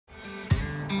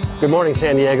Good morning,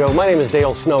 San Diego. My name is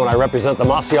Dale Snow and I represent the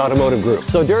Mossy Automotive Group.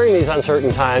 So during these uncertain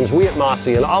times, we at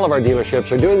Mossy and all of our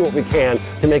dealerships are doing what we can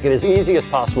to make it as easy as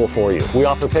possible for you. We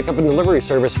offer pickup and delivery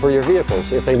service for your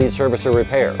vehicles if they need service or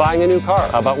repair. Buying a new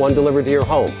car, how about one delivered to your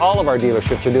home? All of our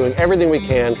dealerships are doing everything we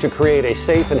can to create a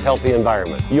safe and healthy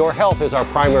environment. Your health is our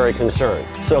primary concern,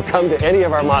 so come to any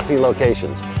of our Mossy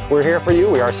locations. We're here for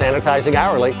you. We are sanitizing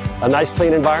hourly, a nice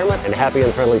clean environment, and happy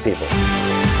and friendly people.